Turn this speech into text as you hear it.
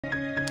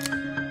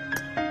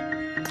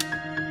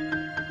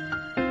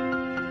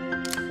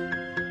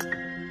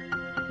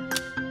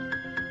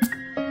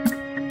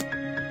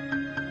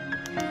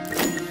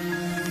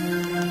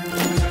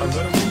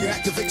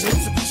Activate your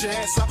hips and put your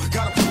ass out.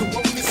 Gotta put the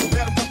roll in so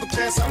bad I'm about to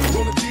pass out. I'm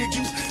gonna dig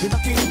you, and I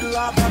can't even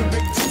lie about it,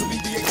 baby. Just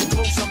alleviate your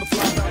clothes, I'm the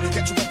fly out.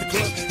 Catch you at the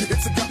club. Your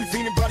hips have got me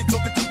feeling, body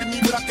talking to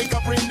me, but I think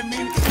I bring the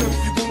meaning. Now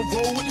if you wanna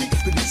roll with me,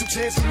 then there's some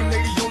chance for me,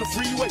 lady, on the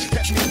freeway.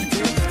 Catch me if you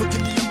can. Don't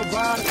give me I'm a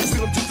rider.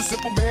 Still I'm just a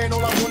simple man.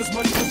 All I want is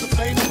money, just the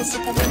fame. I'm a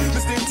simple man.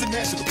 Mr.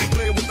 International,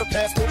 player with a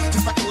passport,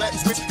 just like a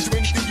Latin switch. Get you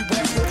anything you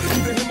ask for,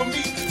 either him or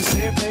me. The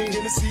champagne,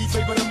 Hennessy,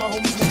 flavor of my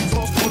homies when we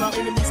cross, calling our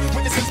enemies.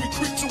 Witnesses we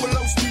creep to a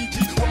low speed,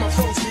 what my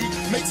foes need.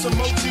 Make some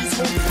emojis,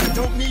 hope they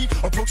don't need.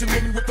 Approaching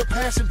me with a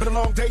passion, been a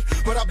long day,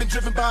 but I've been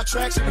driven by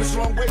attraction in a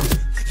strong way.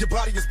 Your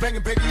body is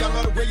banging, baby. I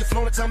love the way you're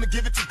flowing. Time to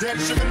give it to daddy.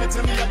 Sugar, now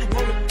tell me how you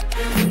want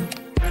it.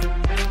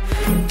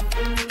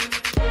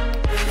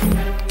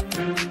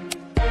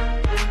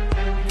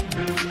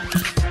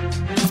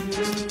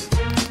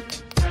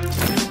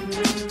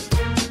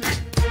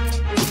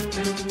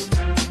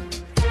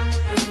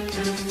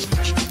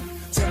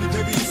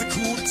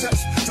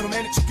 Tell a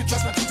man that you can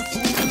trust, not just a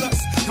fool to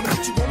lust. Coming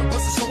at you on the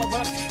bus, it's so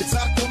ironic. It's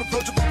hot on the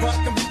approachable rock.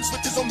 I'm hitting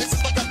switches on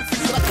misses.